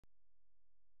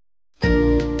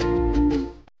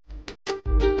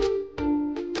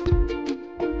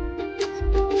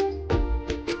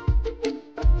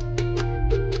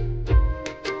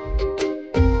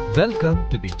Welcome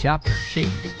to the chapter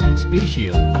Shapes and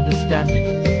Spatial Understanding.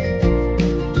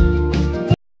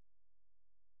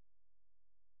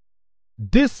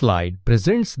 This slide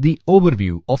presents the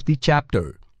overview of the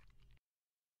chapter.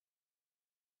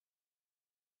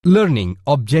 Learning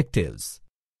objectives.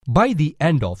 By the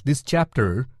end of this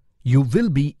chapter, you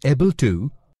will be able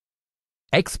to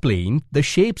explain the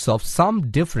shapes of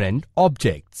some different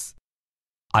objects.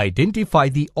 Identify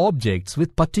the objects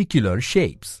with particular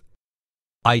shapes.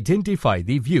 Identify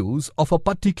the views of a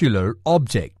particular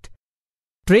object.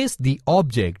 Trace the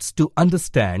objects to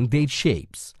understand their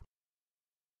shapes.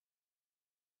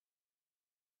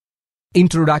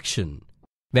 Introduction.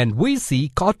 When we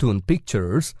see cartoon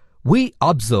pictures, we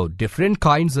observe different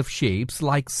kinds of shapes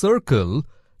like circle,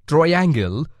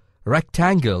 triangle,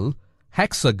 rectangle,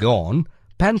 hexagon,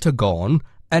 pentagon,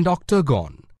 and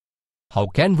octagon. How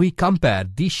can we compare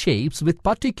these shapes with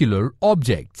particular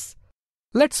objects?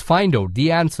 Let's find out the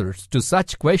answers to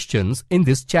such questions in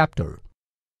this chapter.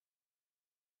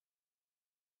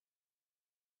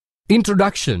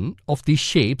 Introduction of the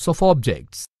shapes of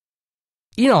objects.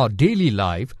 In our daily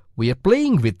life, we are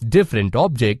playing with different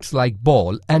objects like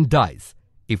ball and dice.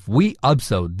 If we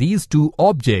observe these two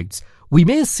objects, we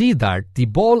may see that the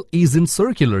ball is in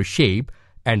circular shape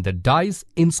and the dice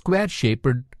in square shaped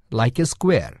like a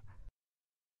square.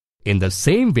 In the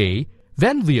same way,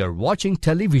 when we are watching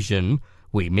television,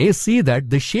 we may see that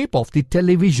the shape of the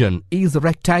television is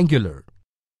rectangular.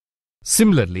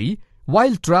 Similarly,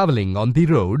 while traveling on the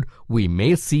road, we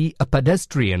may see a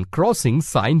pedestrian crossing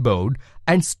signboard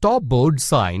and stop board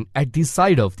sign at the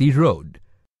side of the road.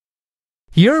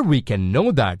 Here we can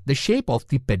know that the shape of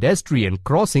the pedestrian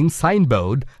crossing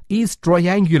signboard is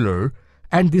triangular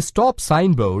and the stop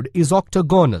signboard is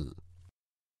octagonal.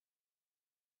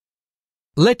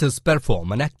 Let us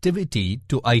perform an activity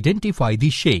to identify the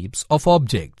shapes of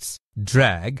objects.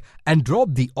 Drag and drop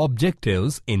the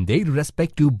objectives in their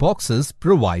respective boxes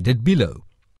provided below.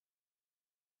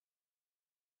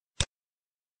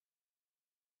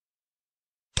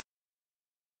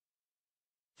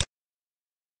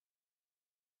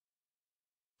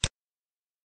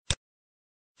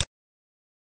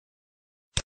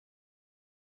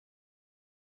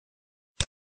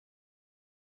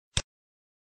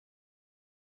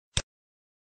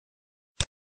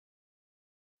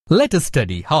 Let us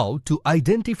study how to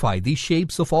identify the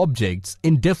shapes of objects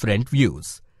in different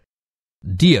views.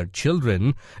 Dear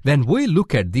children, when we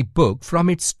look at the book from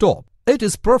its top, it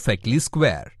is perfectly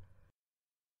square.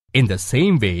 In the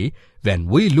same way, when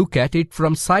we look at it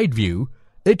from side view,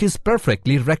 it is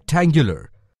perfectly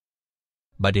rectangular.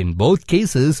 But in both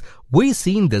cases, we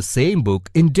see the same book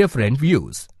in different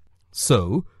views.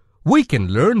 So, we can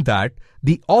learn that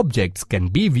the objects can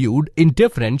be viewed in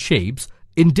different shapes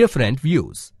in different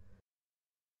views.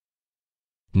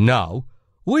 Now,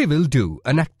 we will do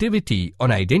an activity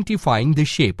on identifying the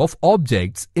shape of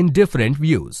objects in different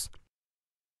views.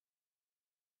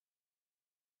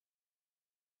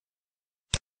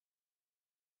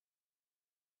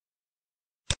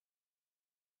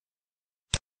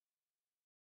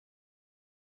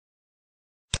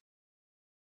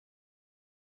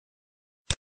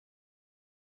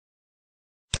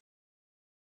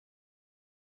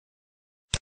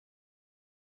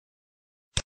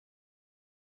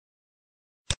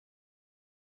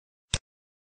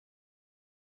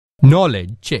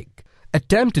 Knowledge check.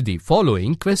 Attempt the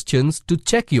following questions to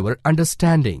check your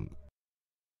understanding.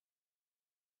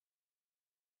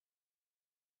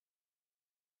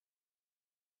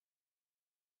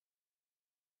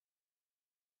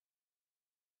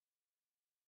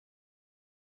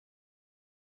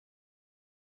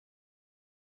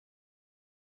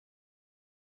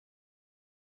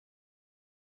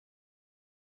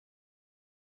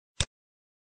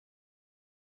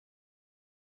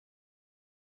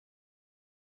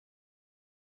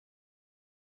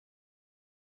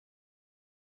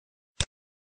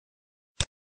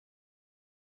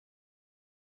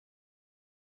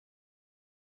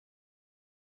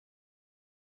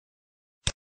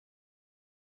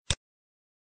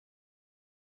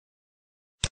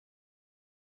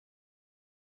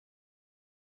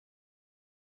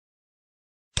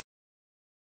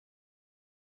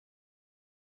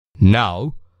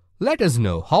 Now, let us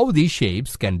know how these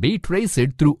shapes can be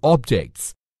traced through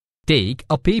objects. Take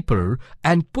a paper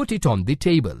and put it on the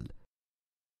table.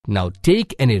 Now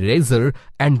take an eraser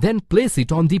and then place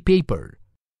it on the paper.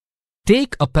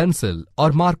 Take a pencil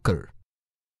or marker.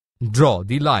 Draw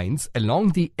the lines along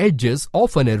the edges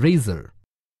of an eraser.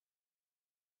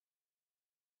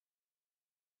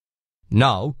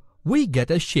 Now we get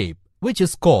a shape which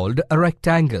is called a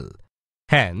rectangle.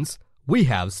 Hence, we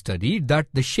have studied that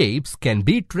the shapes can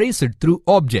be traced through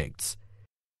objects.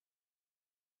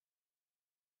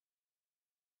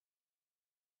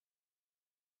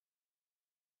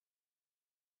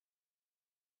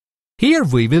 Here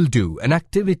we will do an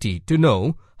activity to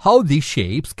know how these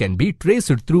shapes can be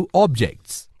traced through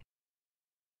objects.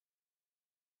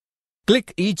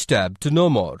 Click each tab to know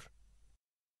more.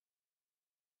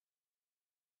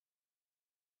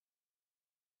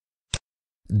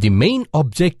 The main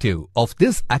objective of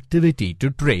this activity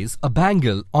to trace a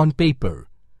bangle on paper.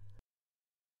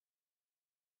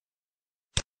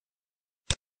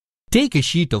 Take a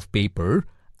sheet of paper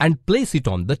and place it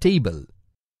on the table.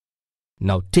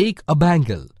 Now take a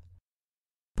bangle.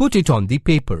 Put it on the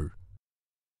paper.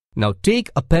 Now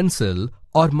take a pencil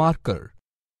or marker.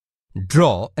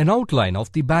 Draw an outline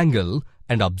of the bangle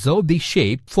and observe the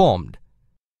shape formed.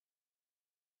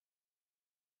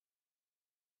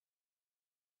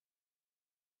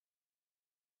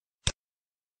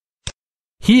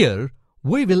 Here,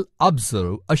 we will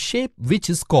observe a shape which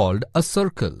is called a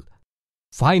circle.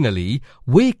 Finally,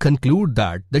 we conclude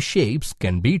that the shapes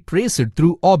can be traced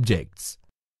through objects.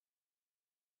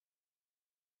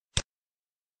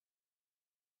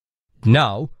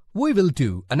 Now, we will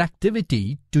do an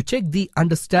activity to check the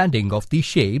understanding of the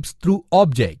shapes through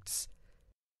objects.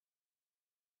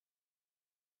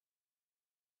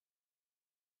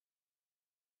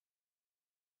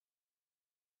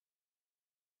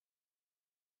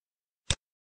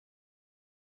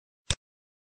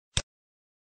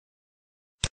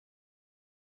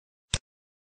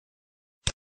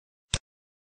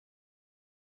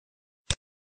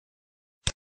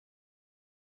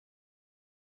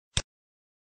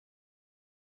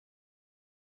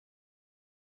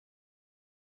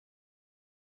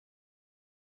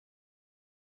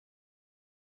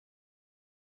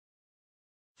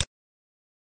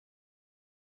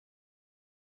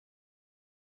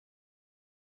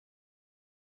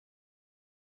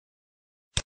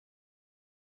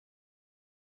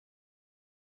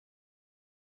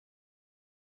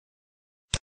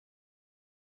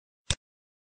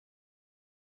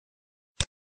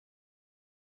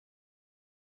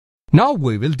 Now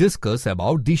we will discuss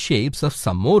about the shapes of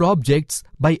some more objects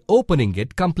by opening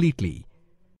it completely.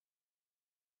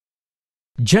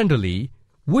 Generally,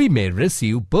 we may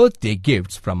receive birthday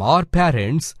gifts from our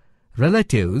parents,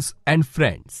 relatives and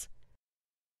friends.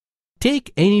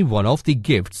 Take any one of the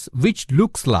gifts which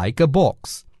looks like a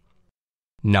box.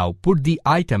 Now put the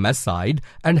item aside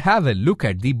and have a look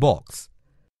at the box.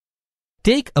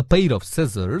 Take a pair of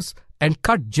scissors and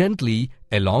cut gently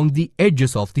along the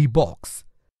edges of the box.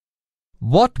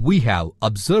 What we have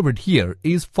observed here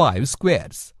is 5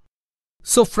 squares.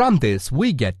 So from this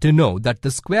we get to know that the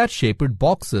square-shaped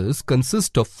boxes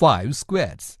consist of 5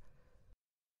 squares.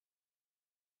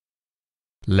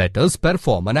 Let us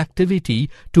perform an activity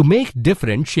to make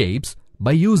different shapes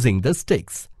by using the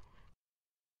sticks.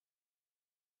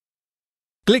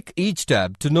 Click each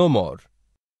tab to know more.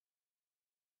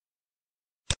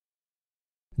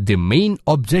 The main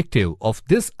objective of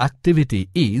this activity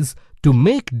is to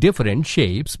make different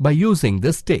shapes by using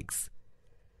the sticks.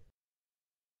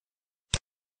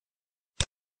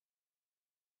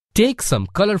 Take some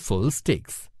colorful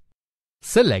sticks.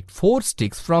 Select 4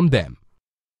 sticks from them.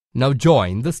 Now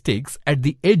join the sticks at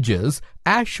the edges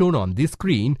as shown on the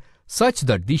screen such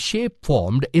that the shape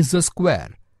formed is a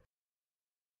square.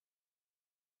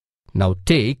 Now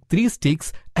take 3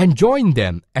 sticks and join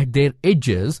them at their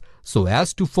edges so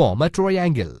as to form a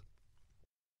triangle.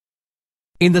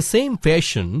 In the same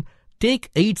fashion,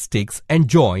 take 8 sticks and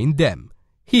join them.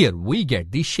 Here we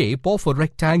get the shape of a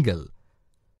rectangle.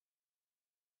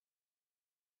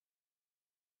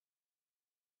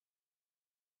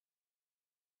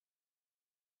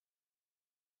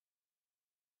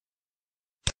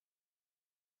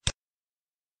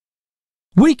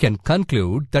 We can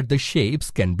conclude that the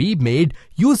shapes can be made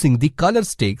using the color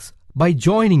sticks by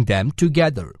joining them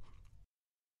together.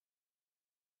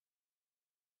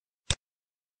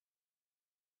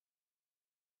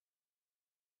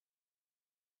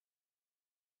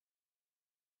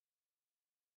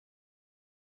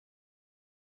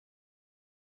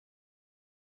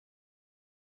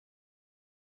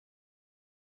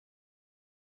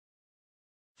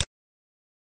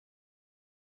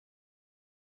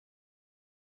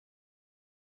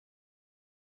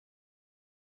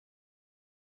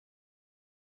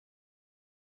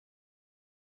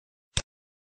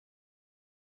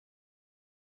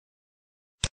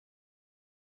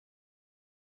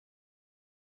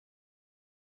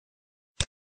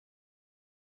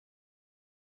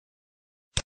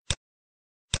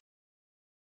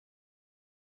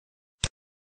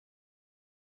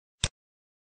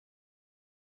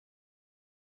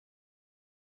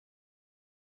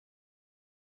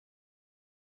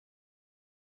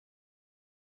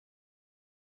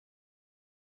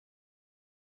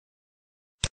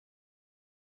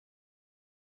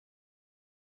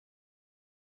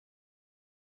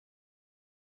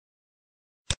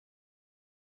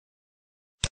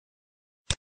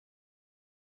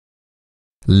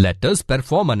 Let us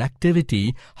perform an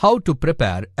activity how to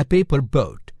prepare a paper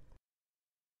boat.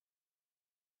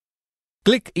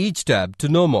 Click each tab to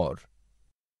know more.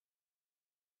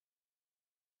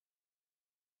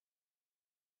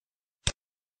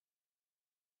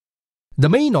 The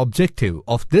main objective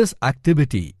of this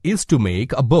activity is to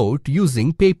make a boat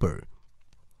using paper.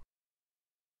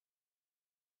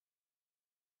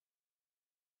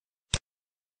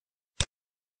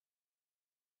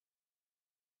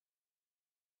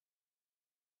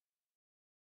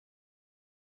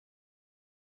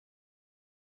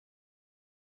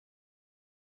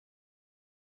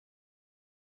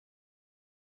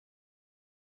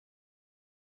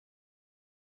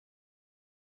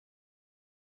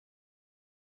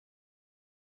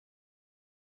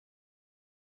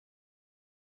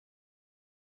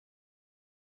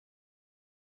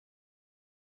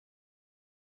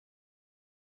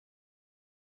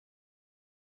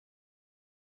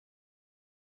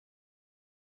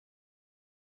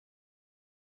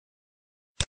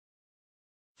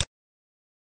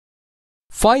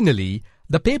 Finally,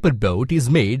 the paper boat is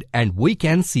made and we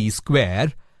can see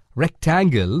square,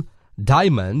 rectangle,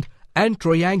 diamond and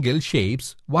triangle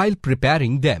shapes while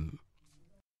preparing them.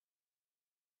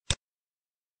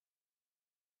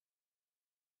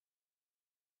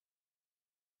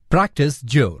 Practice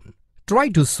zone. Try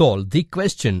to solve the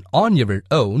question on your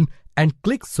own and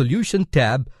click Solution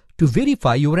tab to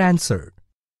verify your answer.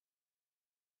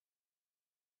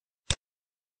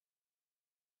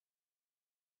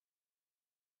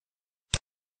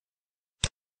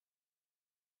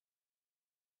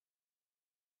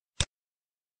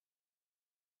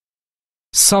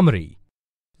 Summary.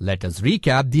 Let us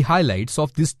recap the highlights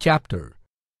of this chapter.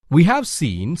 We have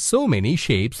seen so many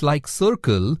shapes like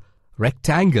circle,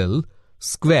 rectangle,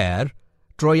 square,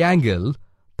 triangle,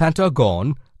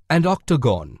 pentagon and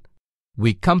octagon.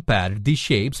 We compared the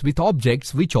shapes with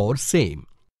objects which are same.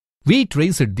 We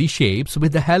traced the shapes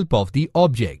with the help of the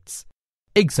objects.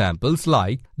 Examples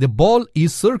like the ball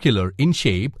is circular in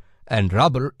shape and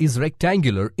rubber is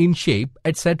rectangular in shape,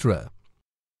 etc.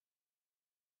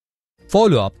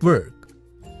 Follow-up work.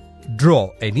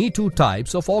 Draw any two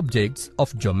types of objects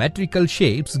of geometrical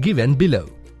shapes given below: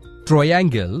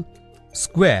 triangle,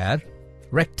 square,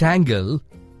 rectangle,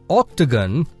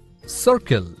 octagon,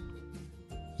 circle.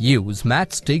 Use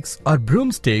matchsticks or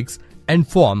broomsticks and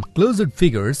form closed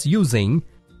figures using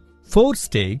 4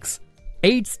 sticks,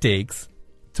 8 sticks,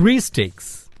 3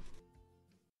 sticks.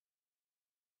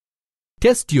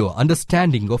 Test your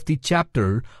understanding of the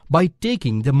chapter by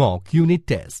taking the mock unit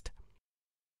test.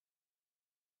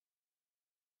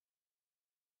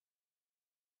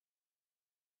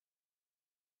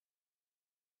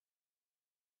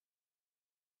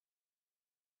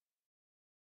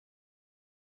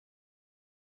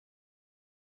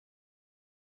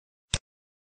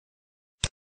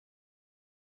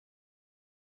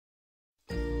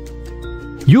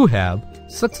 You have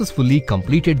successfully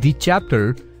completed the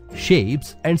chapter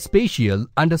Shapes and Spatial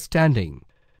Understanding.